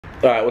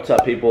Alright, what's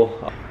up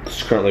people?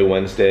 It's currently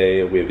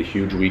Wednesday. We have a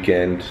huge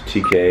weekend.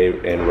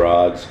 TK and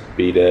Rod's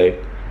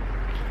B-Day.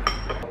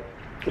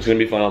 It's gonna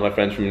be fun. A few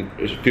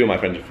of my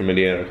friends from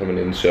Indiana are coming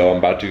in, so I'm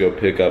about to go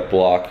pick up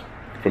Block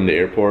from the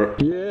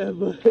airport. Yeah,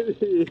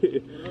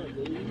 buddy.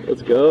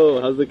 Let's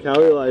go. How's the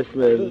Cali life,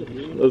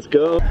 man? Let's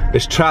go.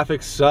 This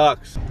traffic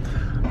sucks.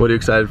 What are you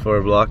excited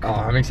for, Block? Oh,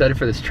 I'm excited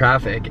for this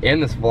traffic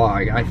and this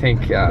vlog. I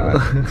think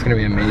it's gonna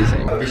be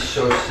amazing. I'd be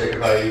so sick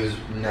if I was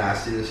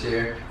nasty this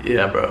year.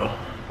 Yeah, bro.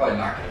 Probably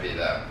not gonna be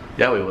that.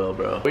 Yeah, we will,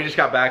 bro. We just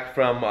got back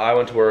from, I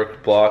went to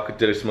work, Block,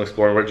 did some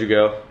exploring. Where'd you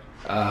go?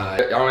 I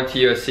went to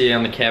USC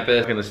on the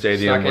campus. In the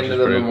stadium, Snuck into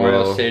the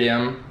Memorial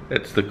Stadium.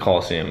 It's the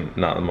Coliseum,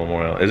 not the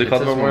Memorial. Is it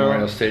called the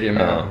Memorial Stadium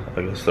now?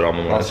 I guess they're all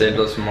Memorial. Los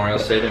Angeles Memorial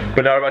Stadium.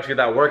 But now we're about to get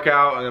that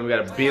workout, and then we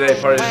got a B-Day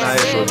party tonight,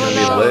 so it's gonna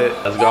be lit.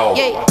 Let's go.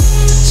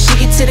 She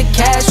get to the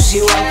cash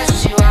when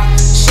she walk.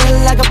 She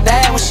look like a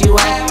bad when she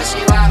walk.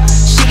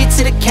 She get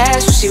to the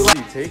cash when she walk. What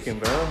are you taking,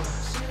 bro?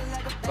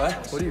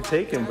 What? What are you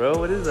taking, bro?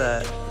 What is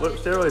that? What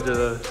steroids are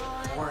those?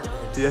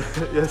 Yeah,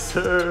 yes,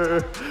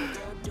 sir.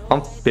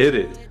 I'm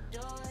fitted.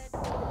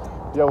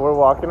 Yo, we're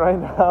walking right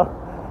now,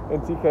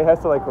 and TK has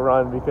to like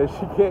run because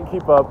she can't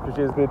keep up because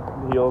she has good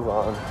heels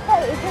on.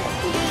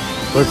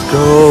 Let's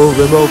go,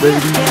 limo baby.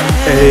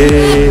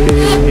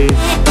 Hey.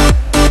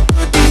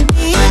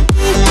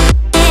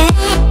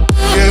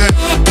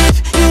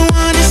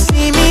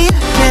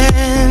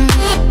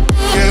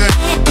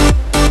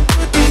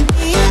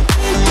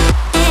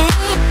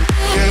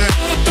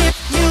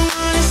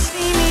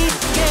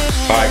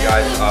 Alright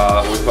guys,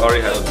 we've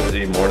already had a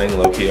busy morning,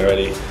 low-key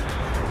already.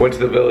 Went to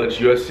the village,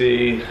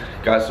 USC,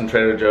 got some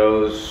Trader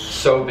Joe's.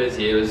 So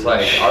busy. It was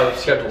like our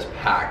schedule's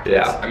packed.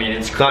 Yeah. I mean,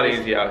 it's not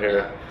easy out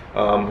here.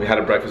 We had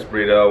a breakfast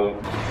burrito.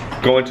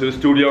 Going to the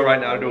studio right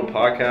now to do a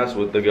podcast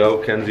with the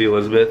GOAT, Kenzie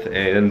Elizabeth,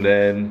 and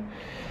then,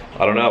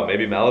 I don't know,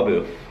 maybe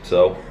Malibu.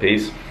 So,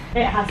 peace.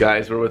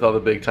 Guys, we're with all the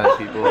big time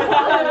people.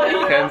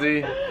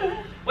 Kenzie.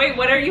 Wait,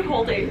 what are you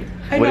holding?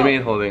 What do you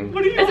mean holding?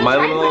 What are you my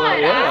little,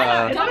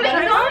 yeah.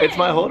 It's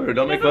my holder.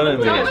 Don't make fun of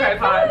me. It's a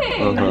tripod.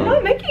 I'm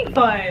not making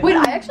fun. Wait,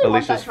 I actually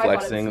Alicia's want that tripod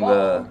flexing as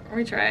well.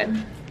 We tried.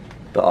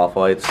 the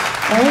off-whites. Oh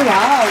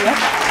wow,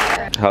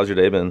 yes. How's your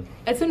day been?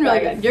 It's been really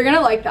good. You're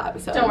gonna like that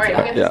episode. Don't worry,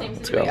 I'll get the same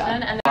let's go.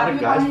 situation. And A lot of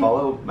guys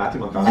follow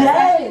Matthew McConaughey.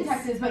 Yes, in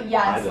Texas, but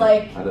yes,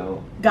 like I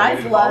don't.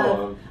 Guys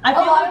love. I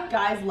feel A lot like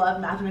guys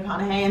love Matthew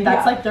McConaughey, and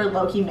that's like their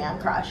low-key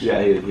man crush.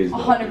 Yeah, he's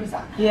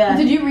 100%. Yeah.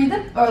 Did you read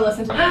it or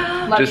listen to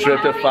it? just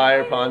ripped a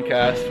fire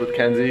podcast with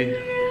Kenzie.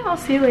 I'll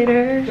see you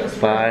later.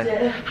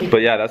 Bye.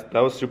 But yeah, that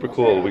was super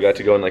cool. We got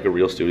to go in like a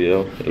real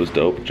studio. It was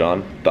dope.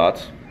 John,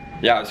 thoughts?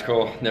 Yeah, it was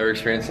cool. Never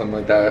experienced something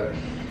like that.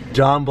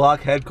 John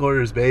Block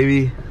headquarters,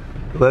 baby.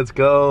 Let's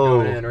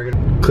go.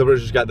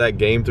 Clippers just got that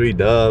Game 3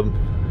 dub.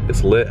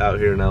 It's lit out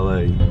here in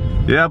LA.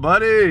 Yeah,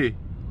 buddy.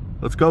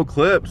 Let's go,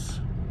 Clips.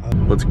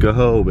 Let's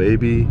go,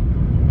 baby.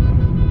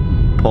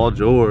 Paul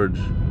George.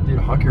 Dude,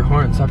 honk your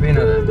horn. Stop being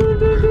a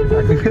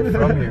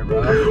from here,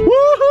 bro.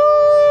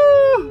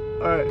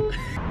 Woohoo! Alright.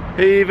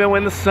 Even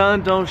when the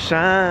sun don't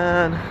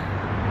shine,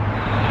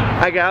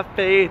 I got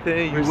faith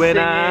in you and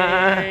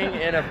I.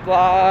 In a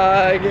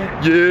vlog.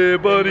 Yeah,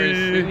 buddy.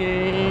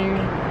 Singing.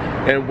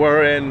 And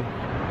we're in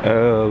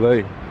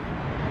LA.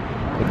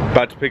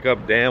 About to pick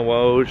up Dan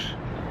Woj,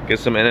 get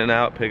some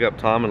In-N-Out, pick up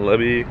Tom and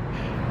Libby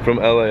from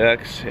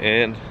LAX,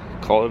 and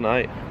call it a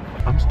night.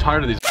 I'm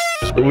tired of these.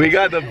 We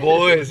got the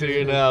boys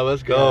here now.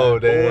 Let's go,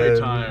 Dan. Boy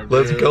time,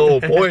 let's go,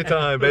 boy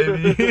time,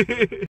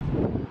 baby.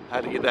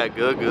 Had to get that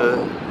good.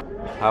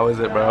 How is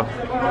it, bro?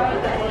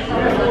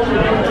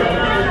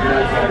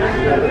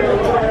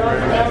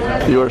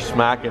 You are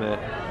smacking it.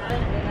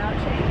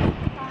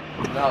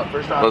 No,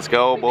 first time. Let's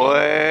go,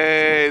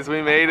 boys.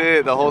 We made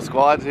it. The whole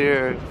squad's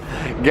here.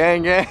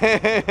 Gang, gang.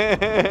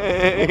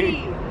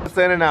 What's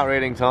the In-N-Out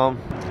rating, Tom?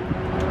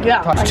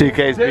 Yeah. It's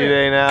TK's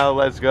B-Day now.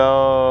 Let's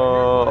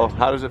go.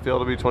 How does it feel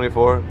to be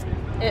 24?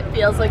 It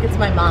feels like it's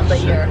my Mamba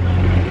year.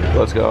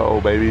 Let's go,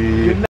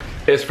 baby.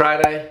 It's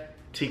Friday.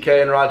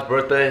 TK and Rod's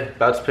birthday.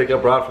 About to pick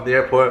up Rod from the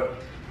airport.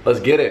 Let's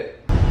get it.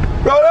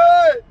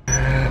 Roddy!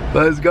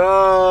 Let's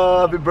go.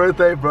 Happy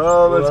birthday,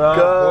 bro. Let's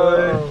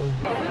go.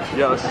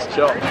 Yo, let's just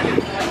chill.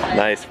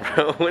 Nice,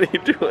 bro. What are you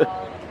doing? I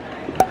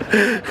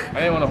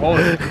didn't want to hold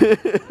it.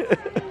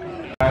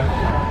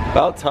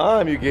 About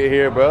time you get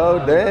here, bro.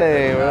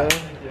 Dang, bro.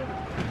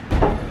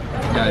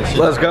 Yeah,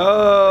 let's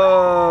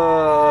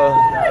go.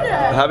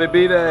 Happy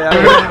B-Day.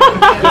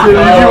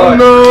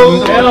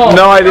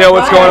 No idea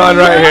what's going on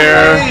right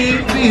here. Hey,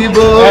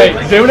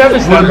 does anyone have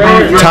this number?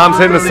 Tom's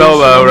hitting the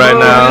solo right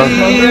now.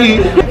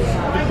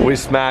 We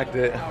smacked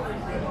it.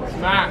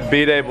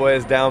 B-Day boy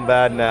is down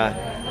bad now.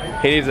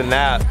 He needs a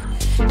nap.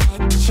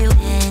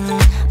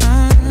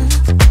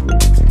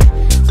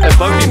 It's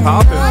fucking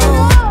popping.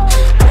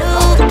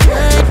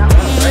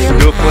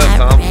 Do a flip,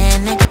 Tom.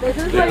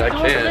 Dude, I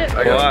can't. I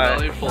got a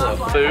belly full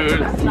of food,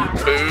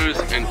 booze,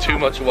 and too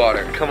much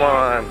water. Come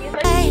on.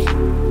 I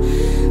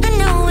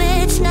know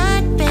it's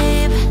not,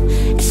 babe.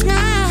 It's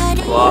not.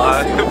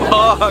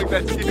 Vlog,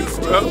 that's you,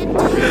 bro.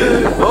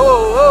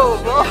 Oh,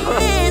 vlog.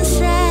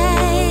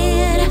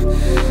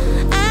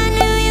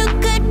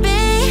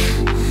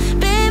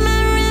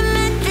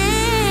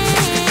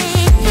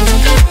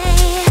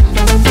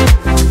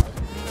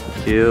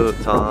 cute,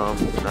 Tom.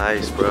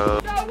 Nice,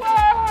 bro.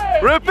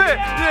 Rip it!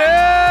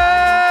 Yeah!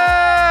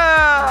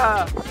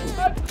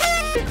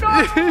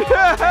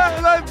 Yeah!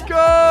 Let's go!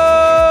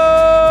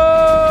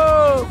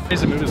 He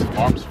needs to move his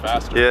arms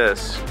faster.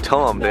 Yes,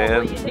 Tom,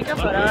 man. Take a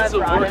photo of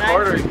Rod and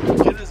I.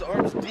 Get his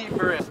arms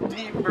deeper in,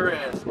 deeper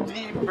in,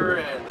 deeper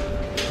in.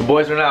 The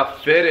boys are now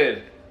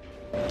fitted.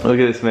 Look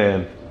at this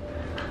man.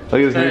 Look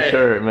at his new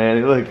shirt, man.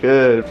 You look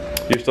good.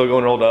 You're still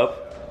going rolled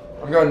up?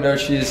 I'm going no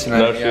shoes tonight.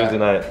 No shoes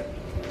tonight.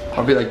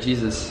 I'll be like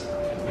Jesus.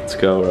 Let's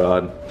go,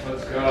 Rod.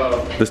 Let's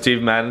go. The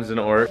Steve Madden's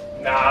didn't work?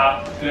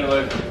 Nah, didn't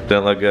look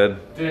good?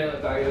 Didn't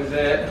look like it was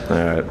it.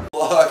 Alright.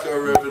 Block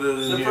or rip it in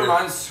Except for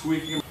mine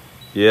squeaking.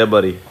 Yeah,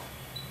 buddy.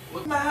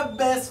 With my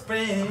best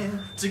friend,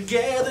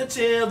 together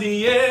till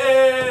the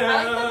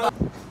end.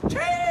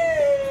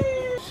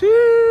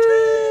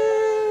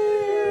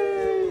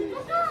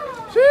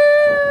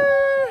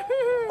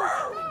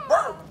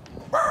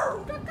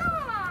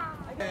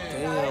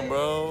 Damn,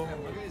 bro.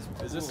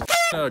 Is this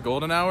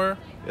golden hour?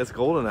 It's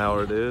golden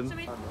hour, dude.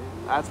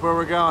 That's where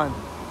we're going.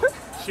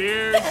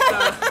 Cheers.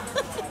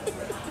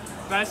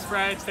 Best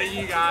friends, thank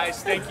you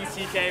guys. Thank you,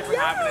 TK, for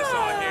having us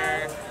all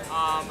here.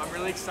 I'm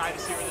really excited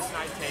to see where this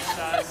night takes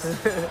us,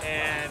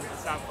 and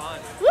let's have fun.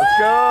 Let's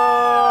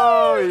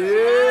go!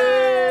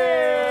 Yeah!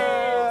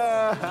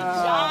 Good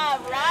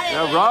job, Ryan.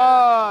 Yeah,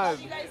 Rod!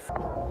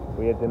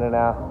 We at dinner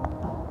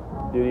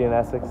now. Beauty and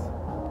Essex.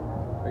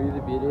 Are you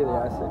the beauty or the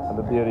Essex? I'm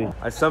the beauty.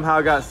 I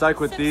somehow got stuck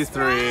with these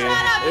three.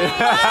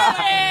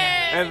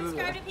 And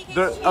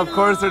of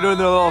course they're doing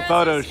their little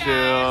photo shoot.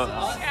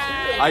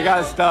 I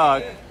got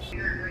stuck.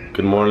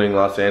 Good morning,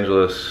 Los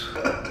Angeles.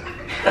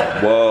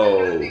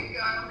 Whoa.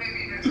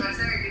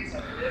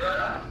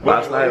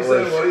 Last night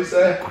was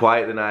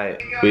quite the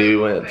night. We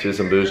went to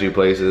some bougie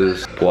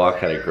places. Block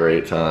had a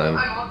great time.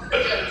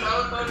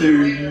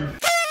 Dude, you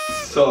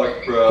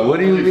suck, bro. What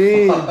do you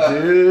mean,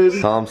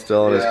 dude? Tom's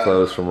still in his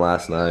clothes from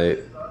last night.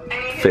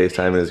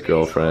 FaceTiming his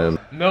girlfriend.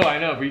 No, I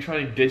know. Are you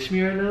trying to ditch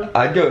me right now?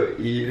 I'd go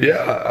eat.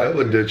 Yeah, I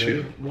would ditch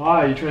you.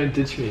 Why are you trying to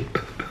ditch me?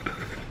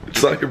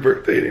 It's not your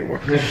birthday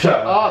anymore.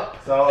 Shut up.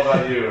 It's all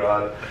about you,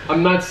 Rod.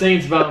 I'm not saying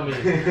it's about me.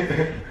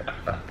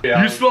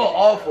 You smell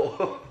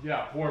awful.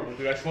 Yeah, horrible,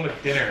 dude. I just wanted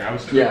dinner. I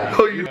was Yeah.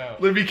 Oh,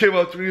 Libby came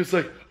up to me and was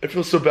like, I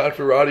feel so bad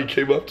for Rod. He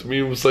came up to me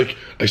and was like,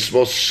 I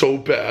smell so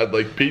bad,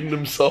 like beating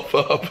himself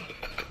up.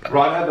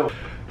 Rod had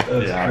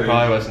the... Yeah, I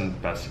probably wasn't the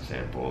best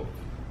example of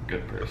a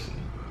good person.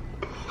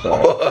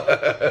 What?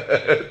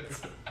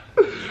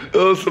 That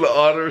was an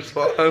odd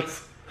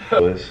response.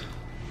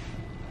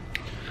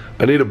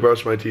 I need to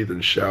brush my teeth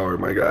and shower,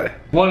 my guy.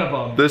 One of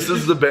them. This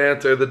is the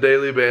banter, the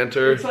daily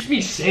banter. It's me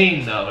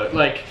saying though,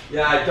 like.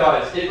 Yeah, it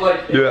does. It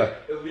Yeah.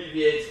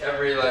 alleviates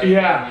every Yeah. thing you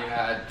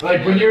had.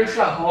 Like when you're just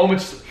at home,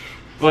 it's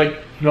like,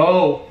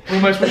 no, what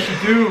am I supposed to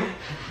do?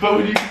 But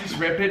when you can just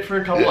rip it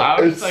for a couple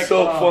hours, It's like,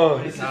 so oh,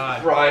 fun. my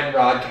God. Ryan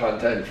Rod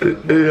content.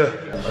 Yeah.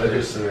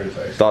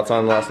 Thoughts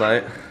on last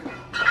night?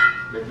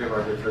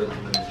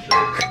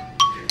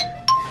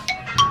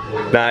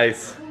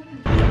 Nice.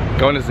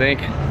 Going to Zinc.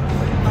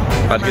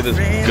 About to get this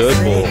good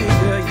bowl.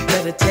 You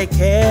better take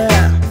care,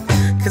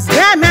 cause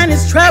that man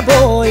is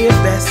trouble. You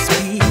best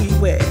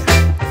beware.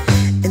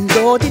 And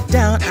go deep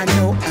down, I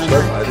know I'm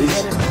not headed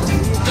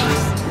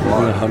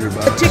 $100.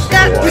 But you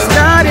got me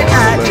started,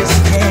 I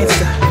just can't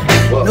stop.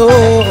 No,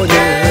 no.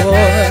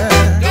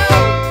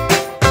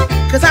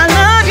 Cause I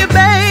love you,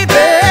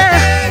 baby.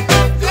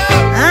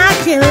 I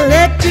can't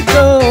let you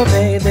go,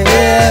 baby.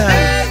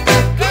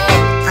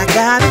 I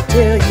gotta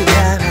tell you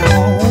that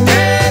I'm.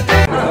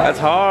 That's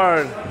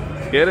hard.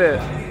 Get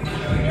it.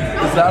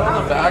 Is that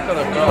on the back of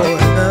the front? Oh,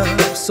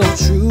 love so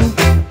true.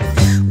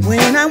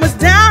 When I was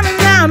down and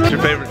down. What's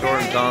your favorite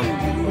Jordan, Tom?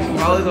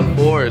 Probably the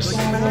fours.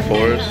 The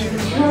fours.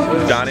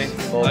 Johnny?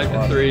 I like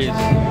the threes.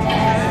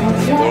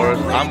 Fours.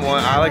 I'm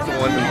one. I like the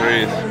ones and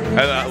threes.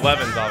 And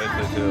 11s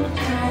obviously too.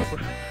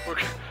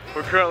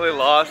 We're currently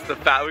lost. We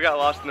got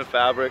lost in the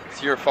fabric.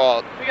 It's your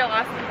fault. We got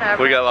lost in the fabric.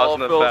 We got lost All in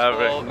the Phil's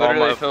fabric. fault. All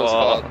Literally my Phil's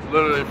fault. fault.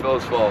 Literally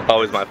Phil's fault.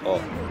 Always my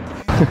fault.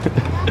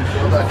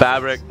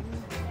 Fabric.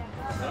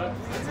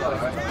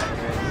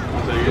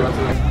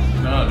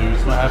 No, dude,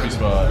 it's my happy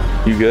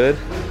spot. You good?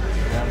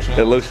 Yeah, I'm chilling.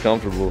 It looks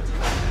comfortable.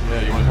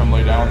 Yeah, you wanna come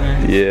lay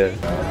down here?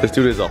 Yeah. This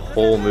dude is a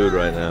whole mood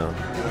right now.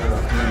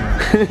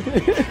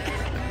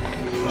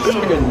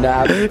 Took a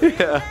nap.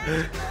 Yeah.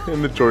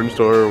 In the Jordan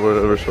store or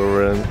whatever store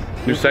we're in.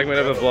 New segment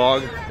of a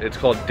vlog. It's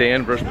called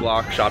Dan vs.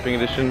 Block Shopping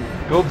Edition.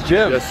 Gold's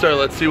Gym. Yes, sir.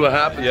 Let's see what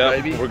happens,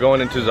 baby. We're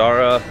going into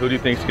Zara. Who do you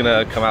think's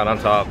gonna come out on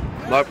top?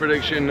 My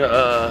prediction,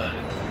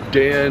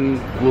 Dan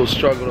will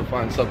struggle to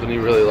find something he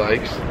really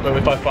likes. But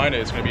if I find it,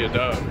 it's gonna be a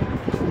dub.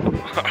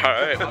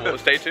 Alright, well,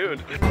 stay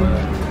tuned.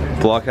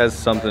 Block has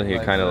something he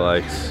kind of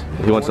likes.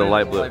 He wants a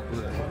light blue.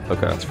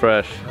 Okay, it's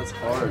fresh. That's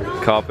hard.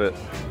 Cop it.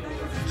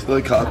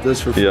 Still caught this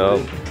for free.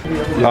 Yup.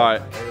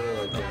 Alright.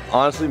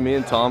 Honestly, me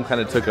and Tom kind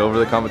of took over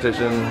the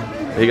competition.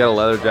 He got a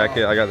leather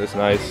jacket. I got this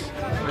nice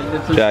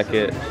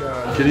jacket.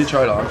 Can you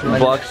try it on?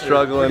 Buck's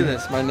struggling. Look at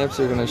this. My nips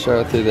are gonna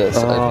show through this.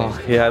 I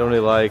think. Yeah, I don't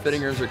really like.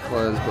 Fingers are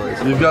closed,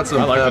 boys. You've got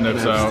some. I like the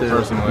nips out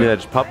personally. Yeah,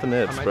 just pop the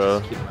nips,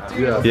 bro.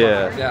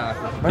 Yeah.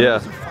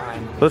 Yeah.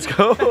 Let's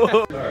go.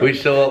 We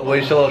still a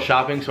little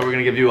shopping, so we're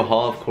gonna give you a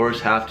haul. Of course,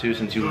 have to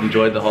since you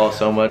enjoyed the haul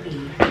so much.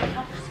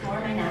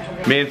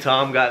 Me and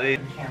Tom got the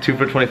 2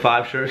 for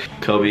 $25 shirt.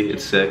 Kobe,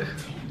 it's sick.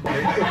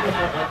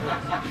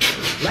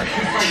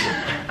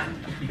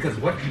 Because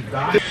what you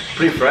got?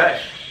 Pretty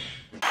fresh.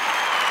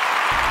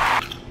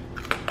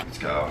 Let's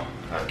go.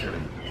 Not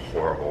kidding.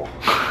 Horrible.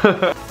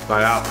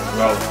 Bye out. Let's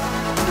go.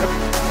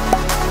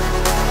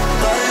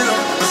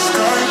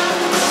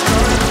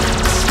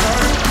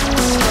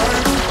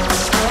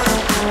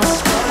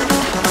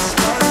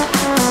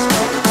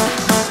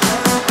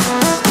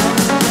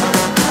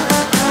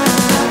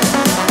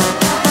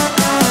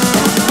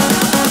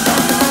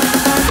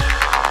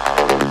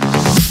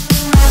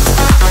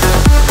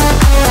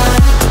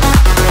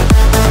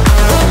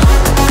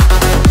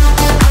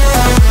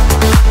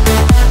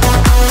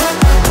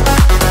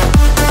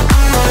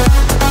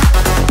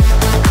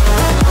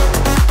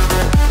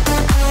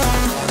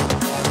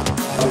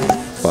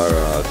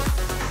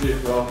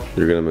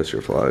 You're gonna miss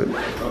your flight.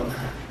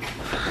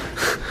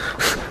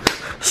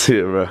 See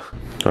ya, bro.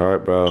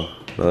 Alright, bro.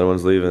 Another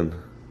one's leaving.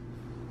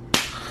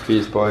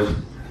 Peace, boys.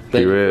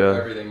 Thank you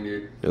for everything,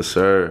 dude. Yes,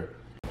 sir.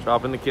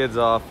 Dropping the kids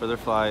off for their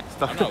flight.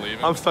 I'm not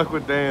leaving. I'm stuck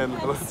with Dan.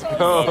 Let's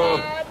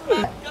go.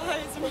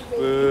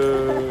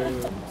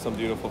 Some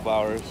beautiful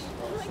flowers.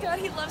 Oh my god,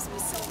 he loves me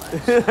so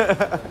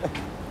much.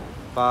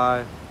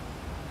 Bye.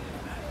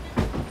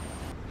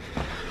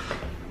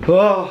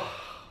 Oh,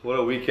 what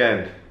a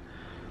weekend.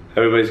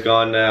 Everybody's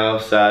gone now,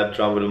 sad,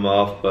 dropping them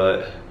off,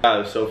 but yeah, it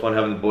was so fun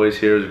having the boys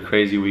here. It was a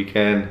crazy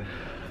weekend.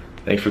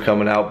 Thanks for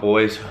coming out,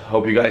 boys.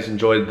 Hope you guys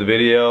enjoyed the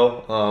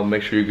video.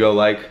 Make sure you go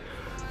like,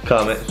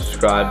 comment,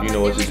 subscribe, you know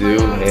what to do,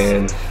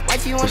 and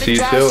we'll see you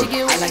soon.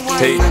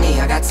 Peace.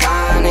 I got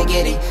time to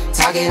get it.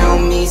 Target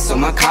on me, so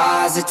my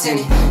car's a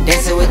tenant.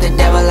 Dancing with the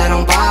devil, I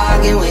don't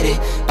bargain with it.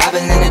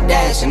 Bobbing in the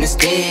dash, and the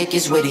stick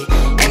is with it.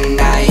 And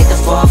I hit the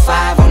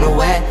 4-5 on the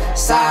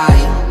west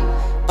side.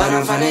 But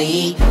I'm from the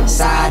east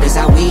side, this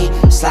how we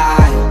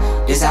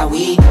slide. This how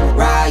we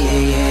ride, yeah,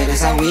 yeah,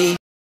 this how we